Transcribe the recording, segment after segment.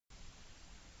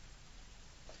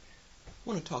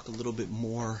want to talk a little bit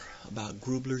more about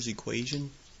Gruebler's equation.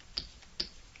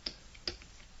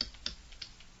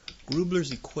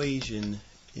 Gruebler's equation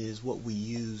is what we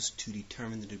use to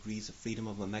determine the degrees of freedom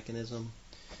of a mechanism.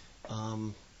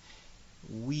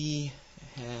 We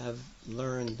have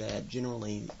learned that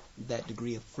generally that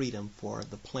degree of freedom for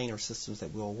the planar systems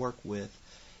that we'll work with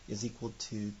is equal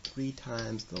to 3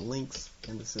 times the links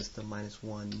in the system minus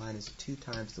 1 minus 2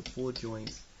 times the full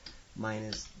joints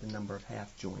minus the number of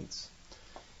half joints.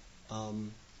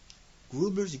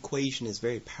 Gruebler's equation is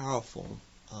very powerful.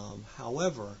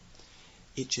 However,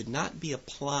 it should not be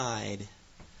applied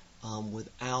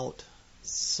without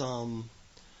some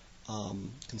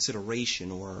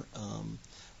consideration or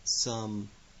some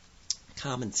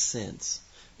common sense,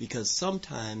 because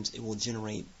sometimes it will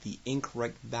generate the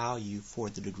incorrect value for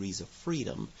the degrees of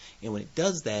freedom, and when it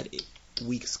does that,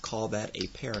 we call that a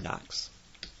paradox.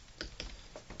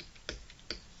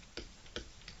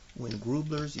 When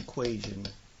Gruebler's equation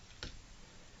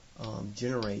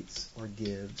generates or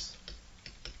gives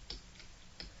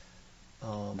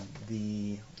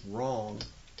the wrong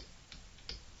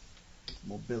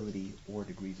mobility or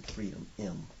degrees of freedom,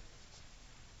 M.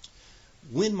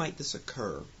 When might this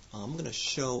occur? I'm going to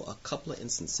show a couple of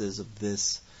instances of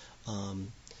this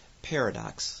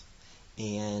paradox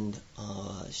and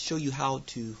show you how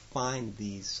to find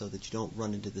these so that you don't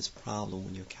run into this problem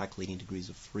when you're calculating degrees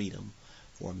of freedom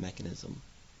for a mechanism.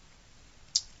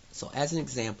 So as an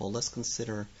example, let's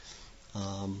consider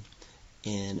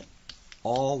an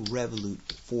all-revolute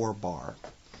 4-bar.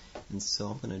 And so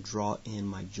I'm going to draw in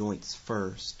my joints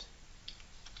first.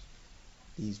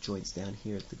 These joints down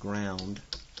here at the ground.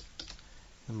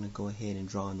 I'm going to go ahead and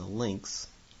draw in the links.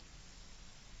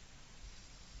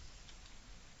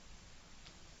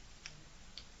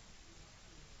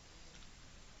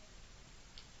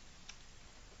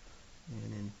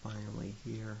 And then finally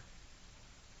here.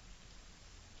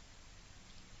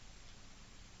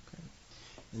 Okay.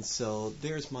 And so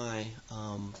there's my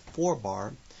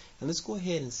 4-bar. And let's go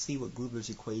ahead and see what Gruebler's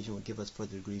equation would give us for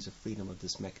the degrees of freedom of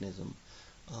this mechanism.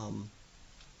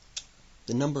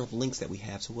 The number of links that we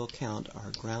have, so we'll count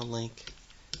our ground link,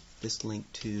 this link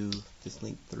 2, this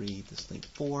link 3, this link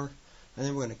 4, and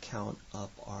then we're going to count up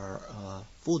our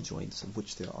full joints, of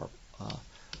which there are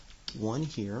one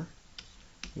here,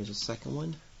 here's a second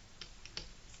one,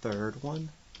 third one,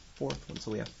 fourth one.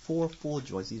 So we have 4 full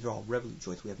joints. These are all revolute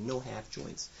joints. We have no half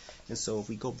joints. And so if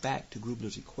we go back to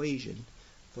Gruebler's equation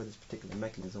for this particular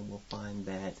mechanism, we'll find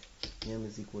that M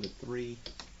is equal to 3,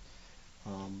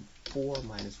 4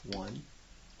 minus 1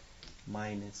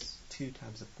 minus 2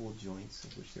 times the full joints,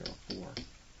 of which there are 4,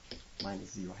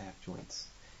 minus 0 half joints.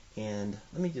 And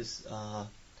let me just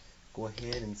go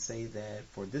ahead and say that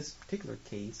for this particular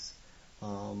case,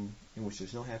 in which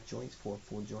there's no half joints, 4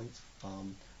 full joints,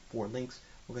 4 links,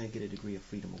 we're going to get a degree of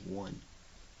freedom of 1.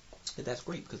 And that's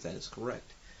great because that is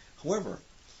correct. However,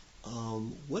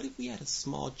 what if we had a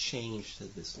small change to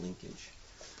this linkage,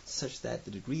 such that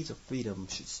the degrees of freedom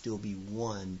should still be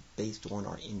 1 based on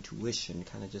our intuition,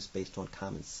 kind of just based on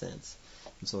common sense?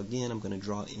 And so again, I'm going to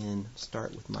draw in,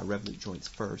 start with my revolute joints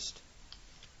first.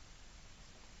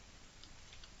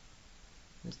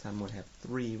 This time I'm going to have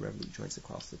 3 revolute joints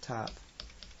across the top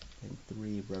and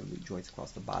 3 revolute joints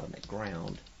across the bottom at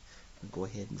ground. I'll go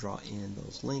ahead and draw in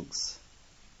those links.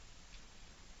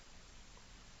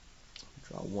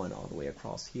 Draw 1 all the way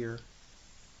across here.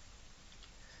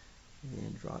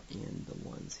 And drop in the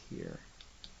ones here.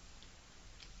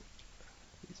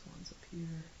 These ones up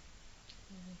here.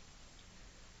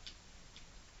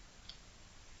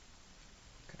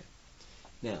 Okay.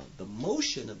 Now, the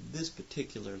motion of this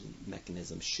particular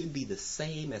mechanism should be the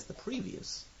same as the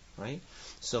previous, right?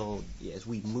 So, as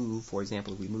we move, for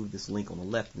example, if we move this link on the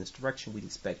left in this direction, we'd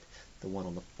expect the one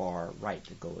on the far right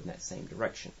to go in that same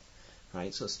direction.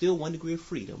 Right, so still 1 degree of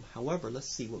freedom. However, let's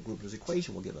see what Gruebler's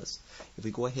equation will give us. If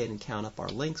we go ahead and count up our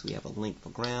links, we have a link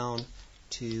for ground,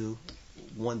 2,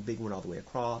 1 big one all the way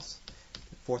across,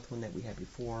 the 4th one that we had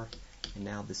before, and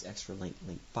now this extra link,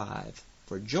 link 5.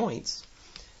 For joints,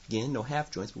 again, no half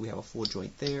joints, but we have a full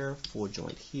joint there, full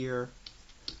joint here,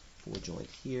 full joint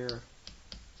here,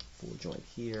 full joint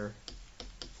here,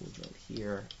 full joint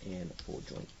here, and a full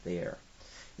joint there.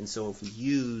 And so if we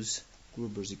use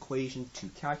Gruebler's equation to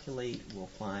calculate, we'll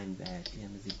find that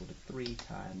M is equal to 3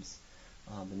 times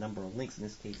the number of links, in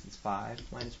this case is 5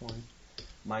 minus 1,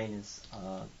 minus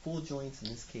full joints, in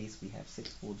this case we have 6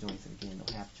 full joints, and again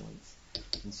no half joints.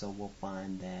 And so we'll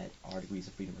find that our degrees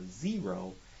of freedom are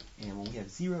 0, and when we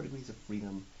have 0 degrees of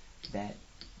freedom, that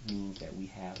means that we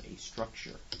have a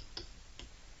structure.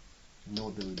 No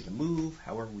ability to move.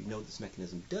 However, we know this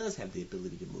mechanism does have the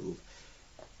ability to move.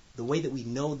 the way that we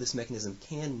know this mechanism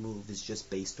can move is just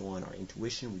based on our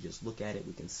intuition. We just look at it,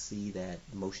 we can see that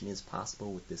motion is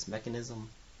possible with this mechanism.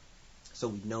 So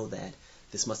we know that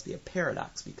this must be a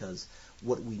paradox, because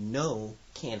what we know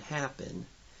can happen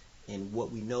and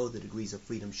what we know the degrees of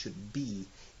freedom should be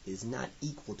is not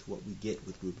equal to what we get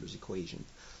with Gruebler's equation.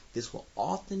 This will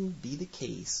often be the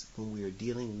case when we are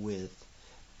dealing with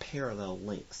parallel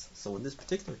links. So in this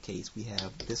particular case, we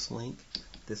have this link,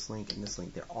 and this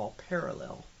link. They're all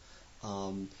parallel.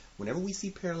 Whenever we see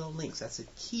parallel links, that's a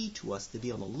key to us to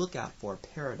be on the lookout for a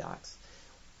paradox.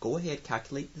 Go ahead,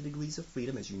 calculate the degrees of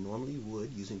freedom as you normally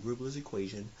would using Gruebler's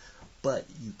equation, but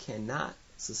you cannot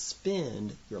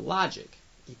suspend your logic.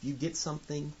 If you get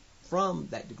something from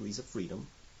that degrees of freedom,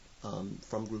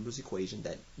 from Gruebler's equation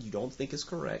that you don't think is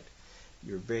correct,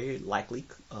 you're very likely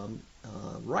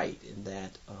right in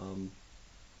that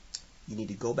you need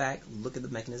to go back, look at the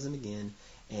mechanism again,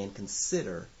 and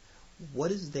consider what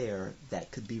is there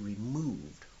that could be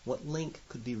removed. What link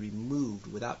could be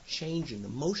removed without changing the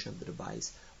motion of the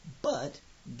device, but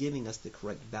giving us the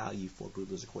correct value for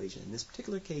Gruebler's equation. In this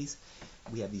particular case,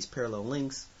 we have these parallel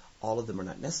links. All of them are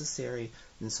not necessary.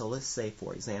 And so let's say,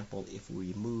 for example, if we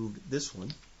removed this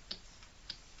one,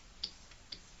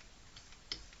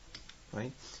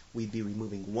 right, we'd be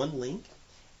removing one link,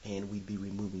 and we'd be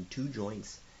removing two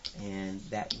joints, and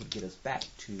that would get us back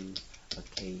to a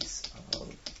case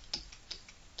of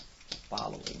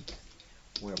following,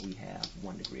 where we have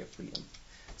 1 degree of freedom.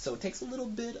 So it takes a little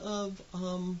bit of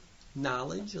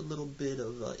knowledge, a little bit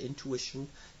of intuition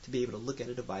to be able to look at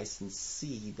a device and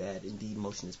see that indeed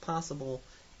motion is possible,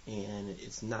 and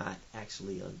it's not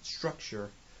actually a structure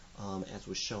as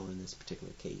was shown in this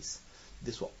particular case.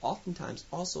 This will oftentimes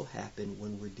also happen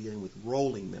when we're dealing with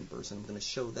rolling members, and I'm going to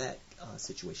show that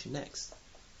situation next.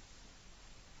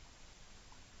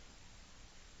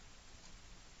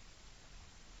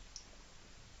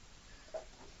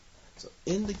 So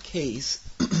in the case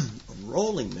of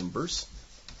rolling members,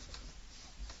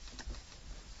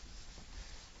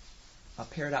 a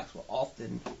paradox will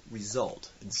often result.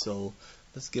 And so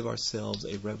let's give ourselves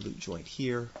a revolute joint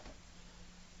here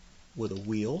with a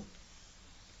wheel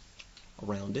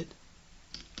around it.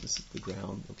 This is the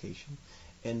ground location.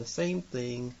 And the same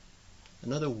thing,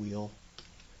 another wheel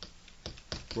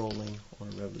rolling on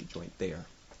a revolute joint there.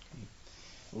 Okay.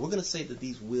 We're going to say that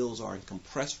these wheels are in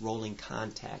compressed rolling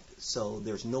contact, so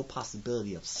there's no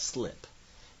possibility of slip,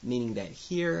 meaning that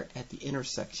here at the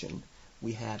intersection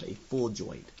we have a full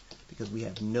joint because we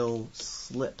have no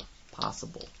slip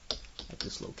possible at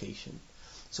this location.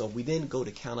 So if we then go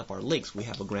to count up our links, we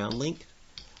have a ground link,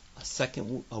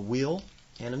 a wheel,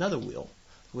 and another wheel.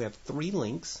 We have 3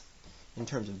 links. In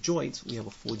terms of joints, we have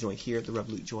a full joint here at the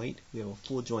revolute joint. We have a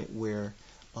full joint where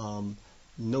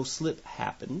no slip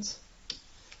happens.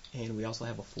 And we also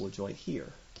have a full joint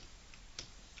here.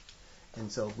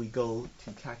 And so if we go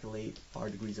to calculate our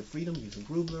degrees of freedom using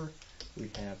Gruebler,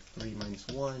 we have 3 minus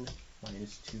 1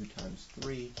 minus 2 times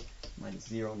 3 minus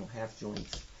 0, no half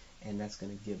joints. And that's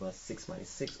going to give us 6 minus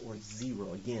 6, or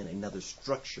 0, again, another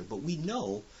structure. But we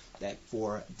know that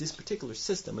for this particular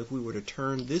system, if we were to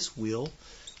turn this wheel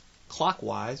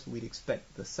clockwise, we'd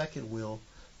expect the second wheel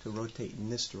to rotate in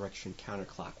this direction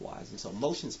counterclockwise. And so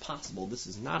motion is possible. This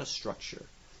is not a structure.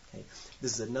 Okay.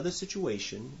 This is another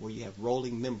situation where you have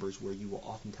rolling members where you will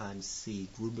oftentimes see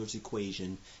Gruebler's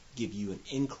equation give you an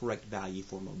incorrect value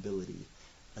for mobility.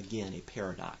 Again, a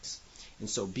paradox. And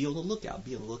so be on the lookout.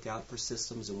 Be on the lookout for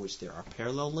systems in which there are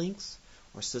parallel links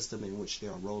or systems in which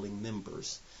there are rolling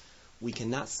members. We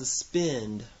cannot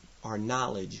suspend our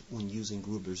knowledge when using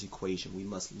Gruebler's equation. We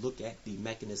must look at the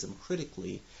mechanism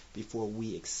critically before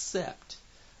we accept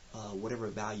whatever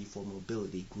value for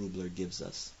mobility Gruebler gives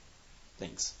us.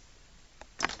 Thanks.